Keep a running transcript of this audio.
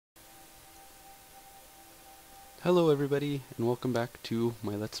Hello everybody, and welcome back to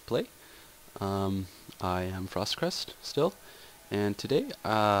my Let's Play. I am Frostcrest still, and today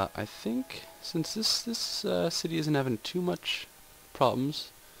I think since this city isn't having too much problems,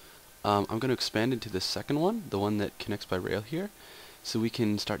 I'm going to expand into the second one, the one that connects by rail here, so we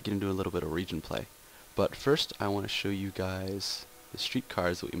can start getting into a little bit of region play. But first I want to show you guys the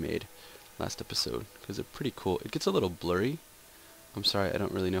streetcars that we made last episode, because they're pretty cool. It gets a little blurry. I'm sorry, I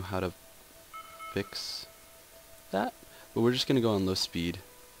don't really know how to fix that, but we're just gonna go on low speed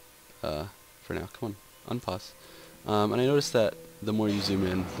for now. Come on, unpause. And I noticed that the more you zoom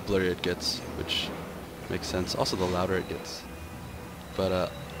in, the blurrier it gets, which makes sense. Also, the louder it gets.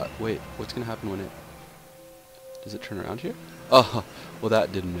 But wait, what's gonna happen when it does it turn around here? Oh, well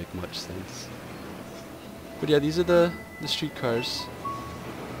that didn't make much sense. But yeah, these are the streetcars.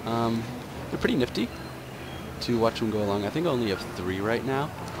 They're pretty nifty to watch them go along. I think I only have 3 right now,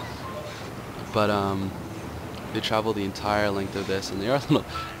 but they travel the entire length of this, and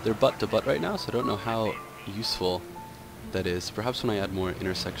they're butt to butt right now, so I don't know how useful that is. Perhaps when I add more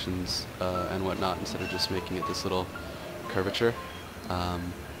intersections and whatnot, instead of just making it this little curvature,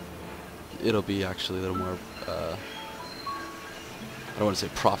 it'll be actually a little more, I don't want to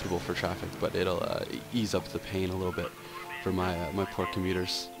say profitable for traffic, but it'll ease up the pain a little bit for my poor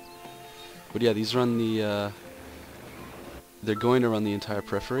commuters. But yeah, these run the, they're going to run the entire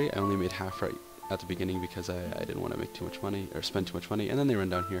periphery. I only made half right at the beginning because I didn't want to make too much money or spend too much money, and then they run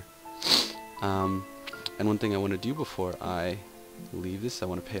down here. And one thing I want to do before I leave this, I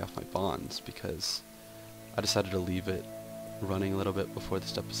want to pay off my bonds, because I decided to leave it running a little bit before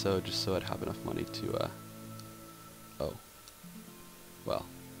this episode just so I'd have enough money to oh, well,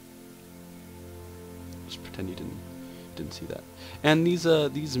 just pretend you didn't see that. And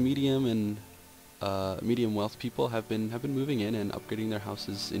these medium and medium wealth people have been moving in and upgrading their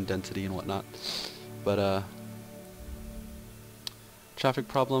houses in density and whatnot. But traffic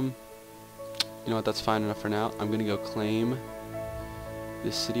problem, you know what, that's fine enough for now. I'm gonna go claim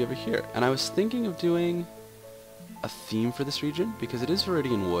this city over here. And I was thinking of doing a theme for this region because it is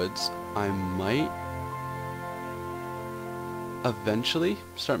Viridian Woods. I might eventually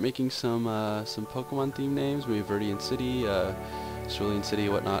start making some Pokemon themed names, maybe Viridian City, Cerulean City,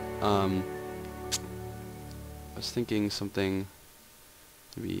 whatnot. I was thinking something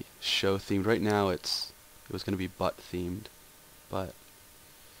maybe show themed. Right now it was going to be butt themed, but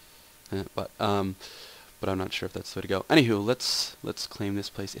I'm not sure if that's the way to go. Anywho, let's claim this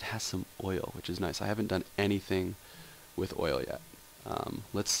place. It has some oil, which is nice. I haven't done anything with oil yet.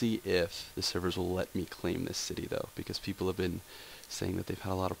 Let's see if the servers will let me claim this city though, because people have been saying that they've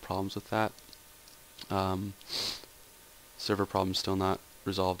had a lot of problems with that. Server problems still not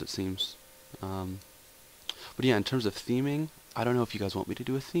resolved, it seems. But yeah, in terms of theming, I don't know if you guys want me to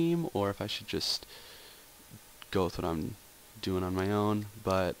do a theme or if I should just go with what I'm doing on my own,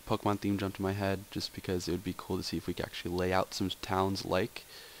 but Pokemon theme jumped to my head just because it would be cool to see if we could actually lay out some towns like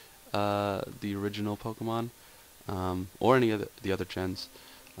the original Pokemon, or any of the other gens.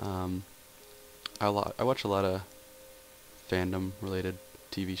 I watch a lot of fandom related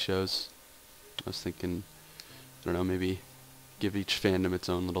TV shows. I was thinking, I don't know, maybe give each fandom its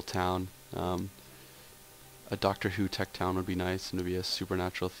own little town. A Doctor Who tech town would be nice, and it would be a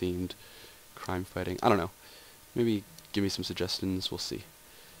supernatural themed crime fighting. I don't know. Maybe give me some suggestions. We'll see.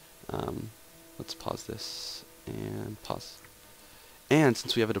 Let's pause this and pause. And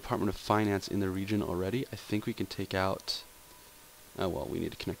since we have a Department of Finance in the region already, I think we can take out. Oh well, we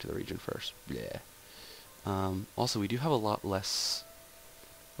need to connect to the region first. Yeah. Also, we do have a lot less.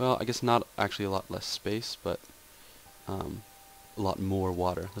 Well, I guess not actually a lot less space, but a lot more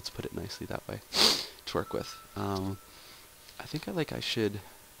water. Let's put it nicely that way. To work with. I think I should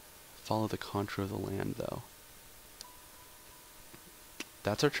follow the contour of the land though.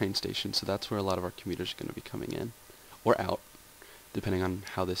 That's our train station, so that's where a lot of our commuters are going to be coming in or out, depending on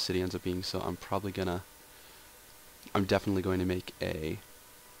how this city ends up being. So I'm definitely going to make a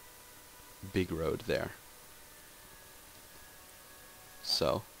big road there.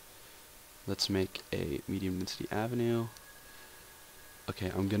 So let's make a medium density avenue.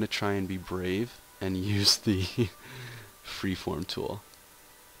 Okay, I'm gonna try and be brave and use the freeform tool.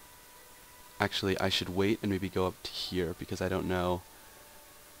 Actually, I should wait and maybe go up to here because I don't know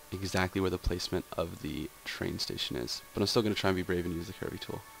exactly where the placement of the train station is. But I'm still gonna try and be brave and use the curvy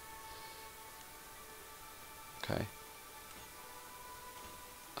tool. Okay.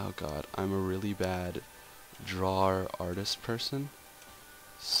 Oh god, I'm a really bad drawer artist person.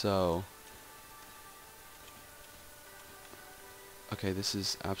 So okay, this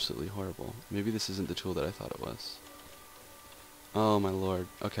is absolutely horrible. Maybe this isn't the tool that I thought it was. Oh my lord.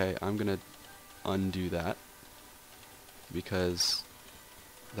 Okay, I'm gonna undo that. because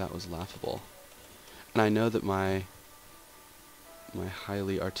that was laughable. And I know that my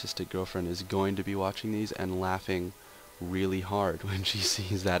highly artistic girlfriend is going to be watching these and laughing really hard when she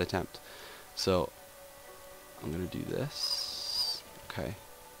sees that attempt. So I'm gonna do this. Okay.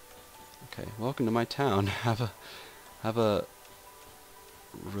 Okay. Welcome to my town. Have a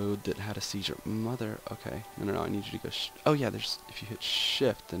road that had a seizure. Mother. Okay. No. I need you to go. Oh yeah. There's. If you hit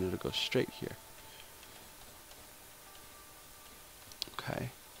shift, then it'll go straight here. Okay.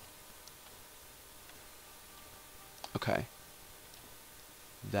 Okay.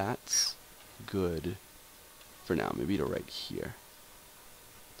 That's good for now. Maybe it'll right here.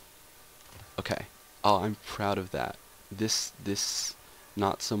 Okay. Oh, I'm proud of that. This,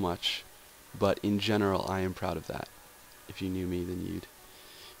 not so much, but in general, I am proud of that. If you knew me, then you'd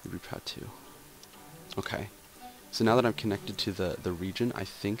be proud too. Okay. So now that I'm connected to the region, I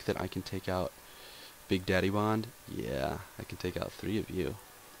think that I can take out Big Daddy Bond. Yeah, I can take out 3 of you.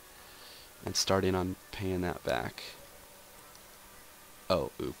 And start in on paying that back.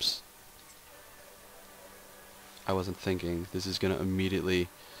 Oh, oops. I wasn't thinking. This is gonna immediately...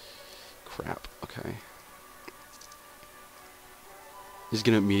 Crap, okay. This is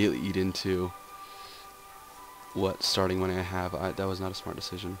gonna immediately eat into what starting money I have. That was not a smart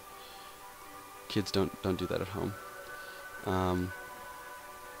decision. Kids don't do that at home.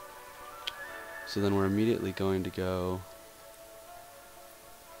 So then we're immediately going to go...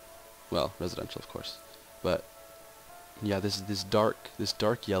 Well, residential, of course. But yeah, this dark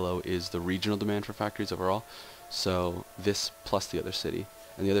yellow is the regional demand for factories overall. So this plus the other city,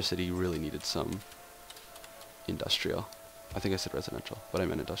 and the other city really needed some industrial. I think I said residential, but I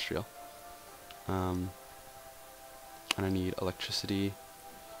meant industrial. And I need electricity,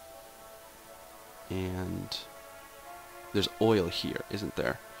 and there's oil here, isn't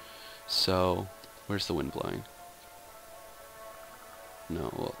there? So where's the wind blowing?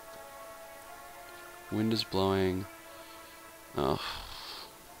 No, well, wind is blowing. Oh,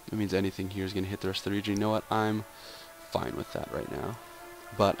 that means anything here is going to hit the rest of the region. You know what? I'm fine with that right now.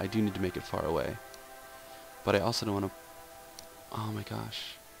 But I do need to make it far away. But I also don't want to... Oh my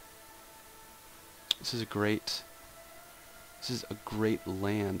gosh. This is a great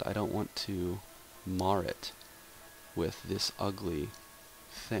land. I don't want to mar it with this ugly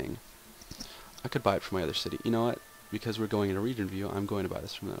thing. I could buy it from my other city. You know what? Because we're going in a region view, I'm going to buy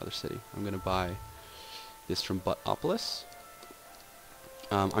this from another city. I'm going to buy this from Buttopolis.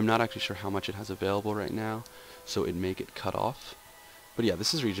 I'm not actually sure how much it has available right now, so it may get cut off. But yeah,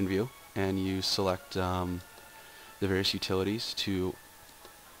 this is region view, and you select the various utilities to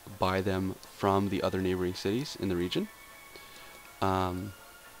buy them from the other neighboring cities in the region.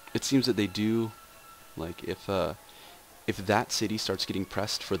 It seems that they do, like, if that city starts getting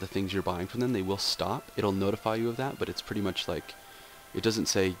pressed for the things you're buying from them, they will stop. It'll notify you of that, but it's pretty much like, it doesn't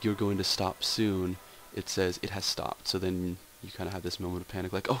say you're going to stop soon. It says it has stopped. So then you kind of have this moment of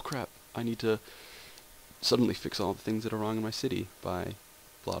panic, like, oh crap, I need to suddenly fix all the things that are wrong in my city by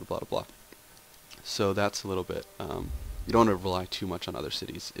blah blah blah blah. So that's a little bit, you don't want to rely too much on other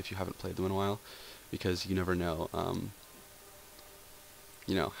cities if you haven't played them in a while, because you never know,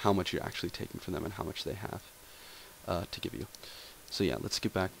 you know, how much you're actually taking from them and how much they have to give you. So yeah, let's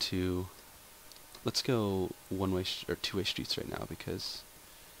get back to, let's go one-way or two-way streets right now, because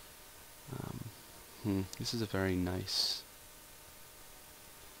this is a very nice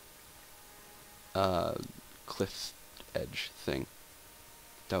cliff edge thing.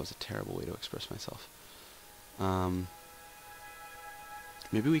 That was a terrible way to express myself.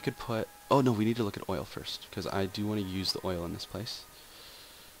 Maybe we could put... Oh no, we need to look at oil first, because I do want to use the oil in this place.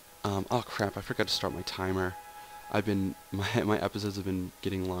 Oh crap, I forgot to start my timer. My episodes have been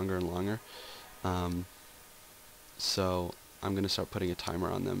getting longer and longer. So I'm going to start putting a timer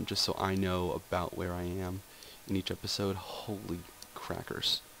on them, just so I know about where I am in each episode. Holy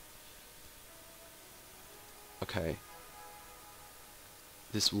crackers. Okay.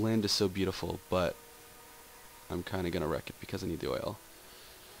 This land is so beautiful, but I'm kind of going to wreck it because I need the oil.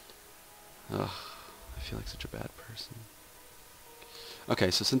 Ugh, I feel like such a bad person.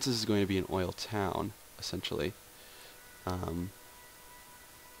 Okay, so since this is going to be an oil town, essentially, there's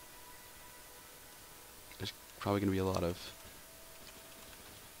probably going to be a lot of...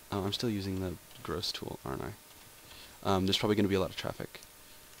 Oh, I'm still using the gross tool, aren't I? There's probably going to be a lot of traffic,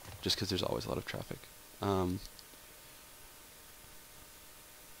 just because there's always a lot of traffic.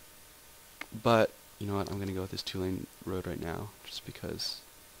 But, you know what, I'm going to go with this 2-lane road right now, just because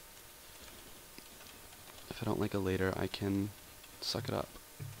if I don't like it later, I can suck it up.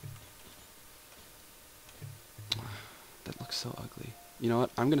 That looks so ugly. You know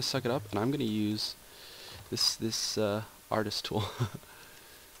what, I'm going to suck it up, and I'm going to use this artist tool.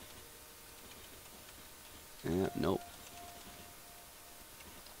 Yeah, nope.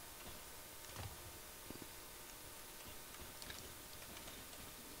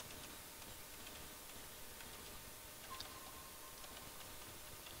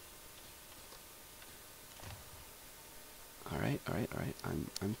 Alright.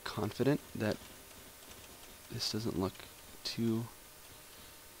 I'm confident that this doesn't look too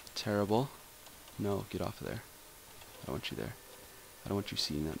terrible. No, get off of there. I don't want you there. I don't want you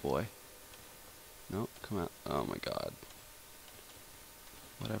seeing that boy. No, come out. Oh my god.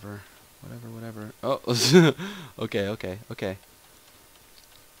 Whatever. Oh, okay.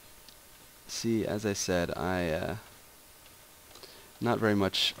 See, as I said, not very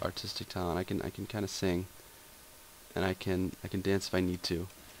much artistic talent. I can kind of sing, and I can dance if I need to,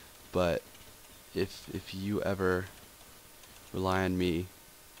 but if you ever rely on me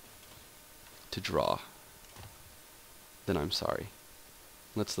to draw, then I'm sorry.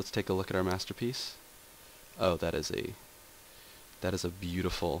 Let's take a look at our masterpiece. Oh, that is a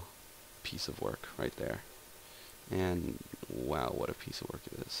beautiful piece of work right there. And wow, what a piece of work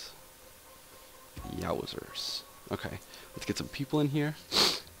it is. Yowzers. Okay, let's get some people in here.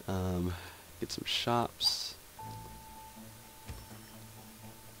 Get some shops.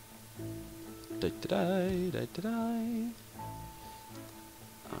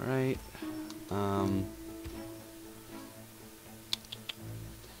 Alright.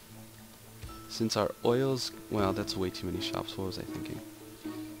 Since our oils, well, that's way too many shops. What was I thinking?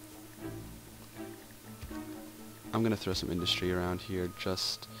 I'm gonna throw some industry around here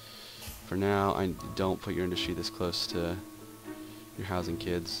just for now. I don't put your industry this close to your housing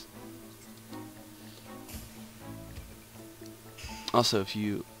kids. Also,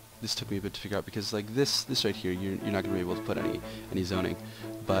 this took me a bit to figure out, because like this right here, you're not gonna be able to put any zoning,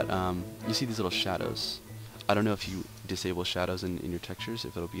 but you see these little shadows. I don't know if you disable shadows in your textures,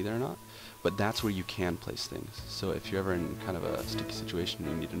 if it'll be there or not, but that's where you can place things. So if you're ever in kind of a sticky situation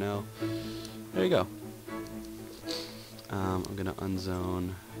and you need to know, there you go. I'm gonna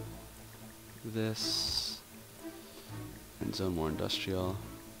unzone this and zone more industrial.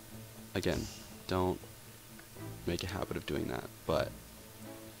 Again, don't make a habit of doing that, but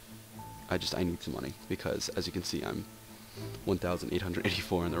I need some money, because as you can see, I'm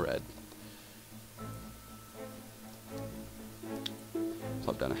 1,884 in the red.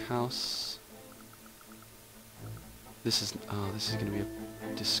 Plop down a house. This is gonna be a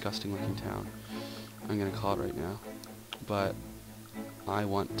disgusting looking town. I'm gonna call it right now, but I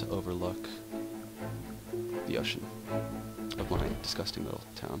want to overlook the ocean of my disgusting little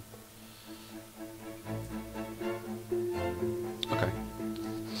town. Okay.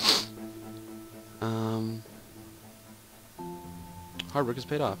 Hard work has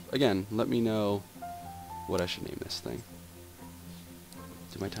paid off. Again, let me know what I should name this thing.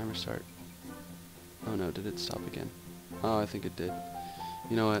 Did my timer start? Oh no, did it stop again? Oh, I think it did.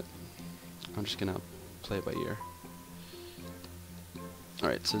 You know what? I'm just gonna play it by ear.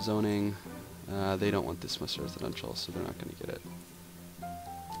 Alright, so zoning, they don't want this much residential, so they're not gonna get it.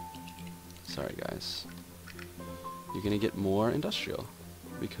 Sorry guys. You're gonna get more industrial,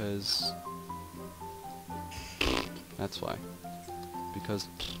 because that's why. Because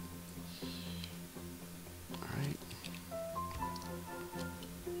alright.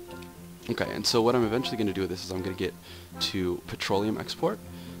 Okay, and so what I'm eventually going to do with this is I'm going to get to petroleum export.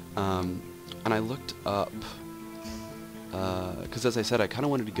 And I looked up, because as I said, I kind of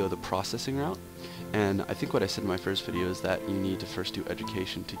wanted to go the processing route. And I think what I said in my first video is that you need to first do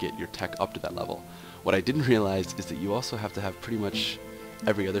education to get your tech up to that level. What I didn't realize is that you also have to have pretty much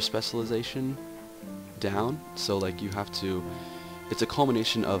every other specialization down. So like you have to, it's a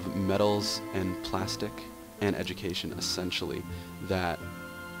culmination of metals and plastic and education essentially that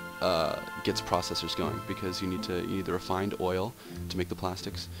gets processors going, because you need the refined oil to make the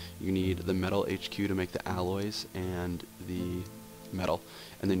plastics, you need the metal HQ to make the alloys and the metal,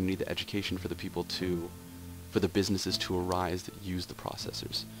 and then you need the education for the people for the businesses to arise that use the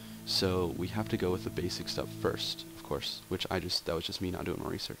processors. So we have to go with the basic stuff first, of course, which that was just me not doing my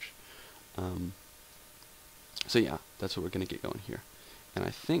research. So yeah, that's what we're gonna get going here, and I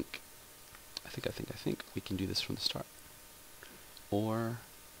think we can do this from the start, or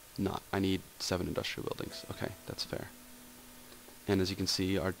not. I need 7 industrial buildings. Okay, that's fair. And as you can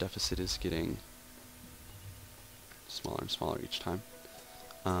see, our deficit is getting smaller and smaller each time.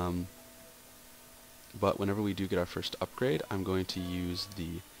 But whenever we do get our first upgrade, I'm going to use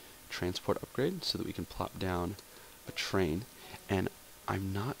the transport upgrade so that we can plop down a train. And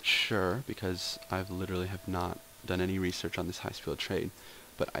I'm not sure, because I've literally have not done any research on this high-speed train,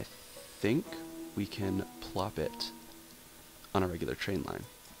 but I think we can plop it on a regular train line.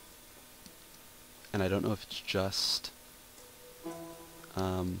 And I don't know if it's just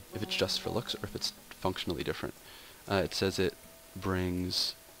for looks or if it's functionally different. It says it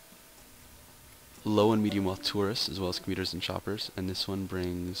brings low and medium wealth tourists as well as commuters and shoppers, and this one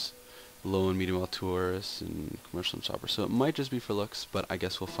brings low and medium wealth tourists and commercial and shoppers. So it might just be for looks, but I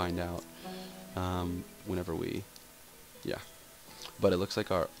guess we'll find out whenever we, yeah. But it looks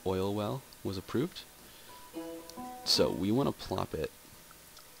like our oil well was approved, so we want to plop it.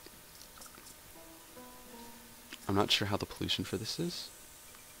 I'm not sure how the pollution for this is,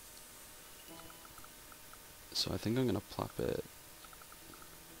 so I think I'm going to plop it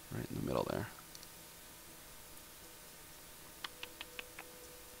right in the middle there.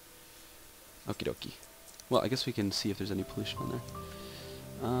 Okie dokie. Well, I guess we can see if there's any pollution on there.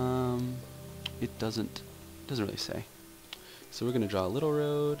 It doesn't really say. So we're going to draw a little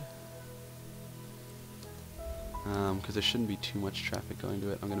road, because there shouldn't be too much traffic going to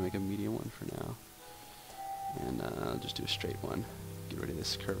it. I'm going to make a medium one for now, and I'll just do a straight one. Get rid of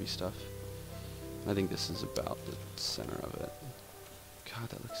this curvy stuff. I think this is about the center of it. God,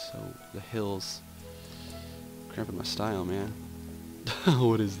 that looks so... The hills cramping my style, man.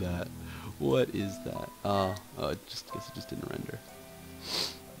 What is that? What is that? Oh, I guess it just didn't render.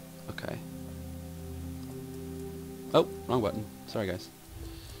 Okay. Oh, wrong button. Sorry, guys.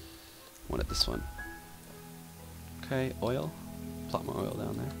 Wanted this one. Okay, oil. Plop my oil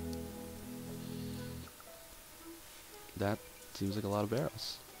down there. That seems like a lot of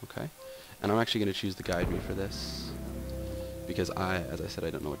barrels. Okay. And I'm actually going to choose the guide me for this, because as I said,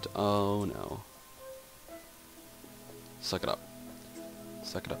 I don't know what to... Oh, no. Suck it up.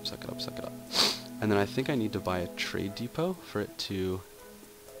 Suck it up, suck it up, suck it up. And then I think I need to buy a trade depot for it to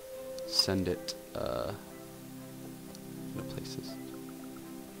send it into places.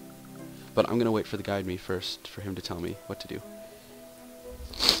 But I'm going to wait for the guide me first for him to tell me what to do.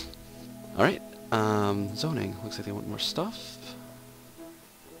 Alright, zoning. Looks like they want more stuff.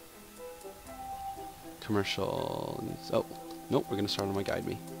 Commercial needs... Oh, nope, we're going to start on my guide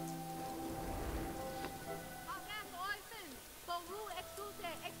me.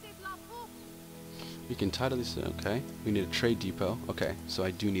 You can title this... Okay, we need a trade depot. Okay, so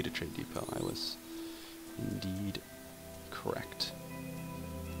I do need a trade depot. I was indeed correct.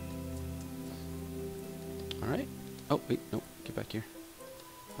 Alright. Oh, wait, nope, get back here.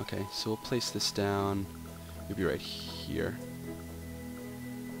 Okay, so we'll place this down, maybe right here.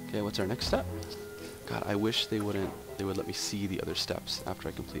 Okay, what's our next step? God, I wish they would let me see the other steps after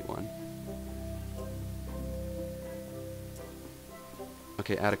I complete one.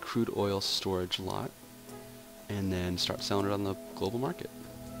 Okay, add a crude oil storage lot, and then start selling it on the global market.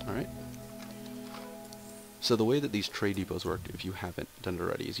 Alright. So the way that these trade depots work, if you haven't done it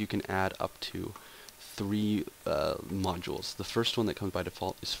already, is you can add up to 3 modules. The first one that comes by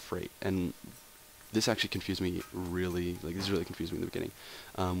default is freight, and this actually confused me really, this really confused me in the beginning.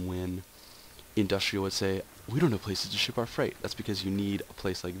 When industrial would say, we don't have places to ship our freight. That's because you need a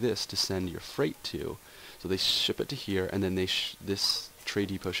place like this to send your freight to. So they ship it to here, and then this trade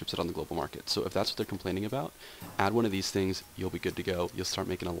depot ships it on the global market. So if that's what they're complaining about, add one of these things, you'll be good to go. You'll start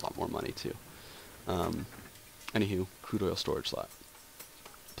making a lot more money too. Anywho, crude oil storage lot.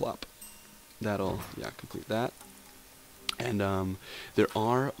 Plop. That'll, yeah, complete that. And there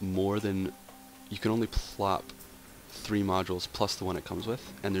are more than... You can only plop 3 modules plus the one it comes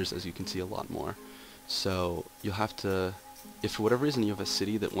with, and there's, as you can see, a lot more. So you'll have to... If for whatever reason you have a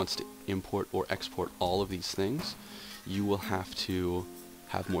city that wants to import or export all of these things, you will have to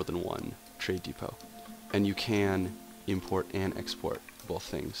have more than one trade depot. And you can import and export both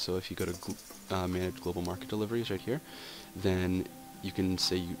things. So if you go to manage global market deliveries right here, then you can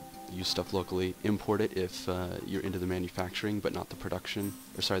say you use stuff locally, import it if you're into the manufacturing but not the production,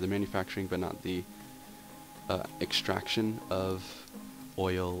 or sorry, the manufacturing but not the extraction of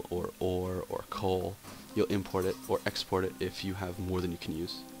oil or ore or coal. You'll import it or export it if you have more than you can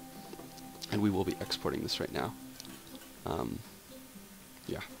use. And we will be exporting this right now.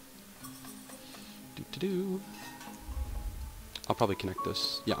 Yeah. I'll probably connect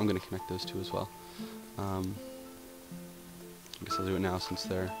those. Yeah, I'm going to connect those two as well. I guess I'll do it now since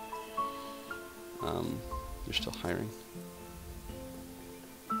they're still hiring.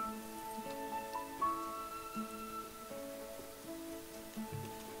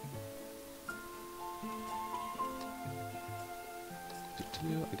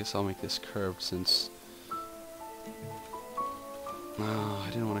 I guess I'll make this curved since... Oh, I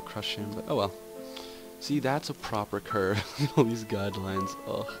didn't want to crush him, but oh well. See, that's a proper curve. All these guidelines.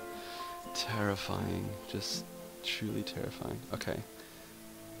 Ugh. Terrifying. Just truly terrifying. Okay.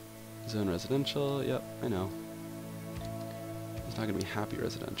 Zone residential. Yep, I know. It's not going to be happy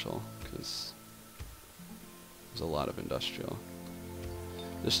residential, because there's a lot of industrial.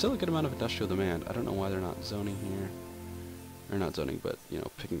 There's still a good amount of industrial demand. I don't know why they're not zoning here. Or not zoning, but, you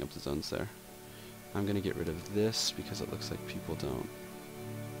know, picking up the zones there. I'm going to get rid of this because it looks like people don't.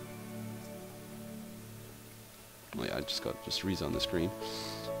 Well, yeah, I just rezone the screen.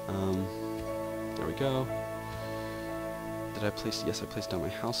 There we go. Did I place? Yes, I placed down my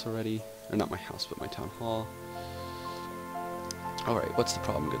house already. Or not my house, but my town hall. Alright, what's the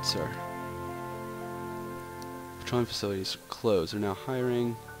problem, good sir? Petroleum facilities closed. They're now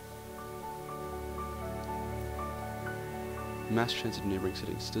hiring. Mass transit in neighboring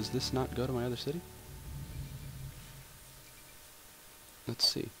cities. Does this not go to my other city? Let's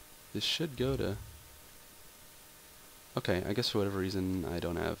see. This should go to... Okay, I guess for whatever reason I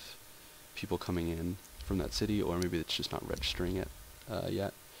don't have people coming in from that city, or maybe it's just not registering it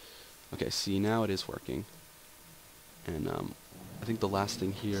yet. Okay, see, now it is working. And I think the last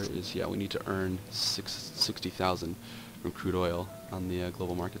thing here is, yeah, we need to earn 60,000 from crude oil on the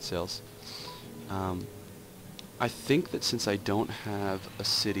global market sales. I think that since I don't have a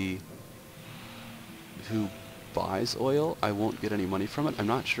city who buys oil, I won't get any money from it. I'm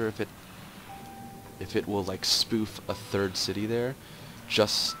not sure if it will like spoof a third city there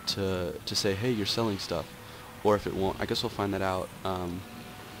just to say, hey, you're selling stuff, or if it won't. I guess we'll find that out. I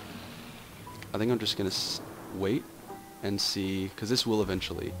think I'm just gonna wait and see, because this will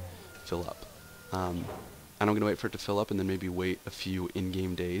eventually fill up. And I'm gonna wait for it to fill up and then maybe wait a few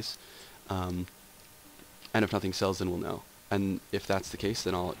in-game days. And if nothing sells, then we'll know. And if that's the case,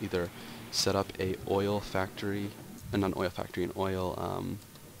 then I'll either set up a oil factory, not an oil factory, an oil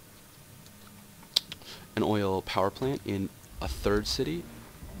power plant in a third city,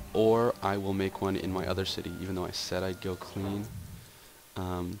 or I will make one in my other city, even though I said I'd go clean,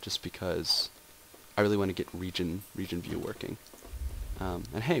 just because I really want to get region view working.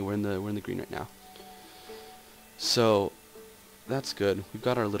 And hey, we're in the green right now. So that's good. We've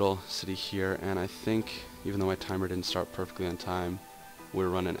got our little city here, and I think, even though my timer didn't start perfectly on time, we're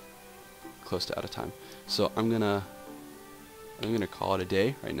running close to out of time. So I'm gonna call it a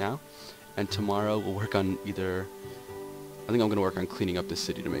day right now, and tomorrow we'll work on either. I think I'm gonna work on cleaning up this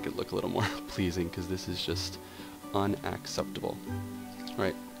city to make it look a little more pleasing, because this is just unacceptable. All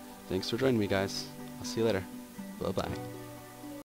right, thanks for joining me, guys. I'll see you later. Bye bye.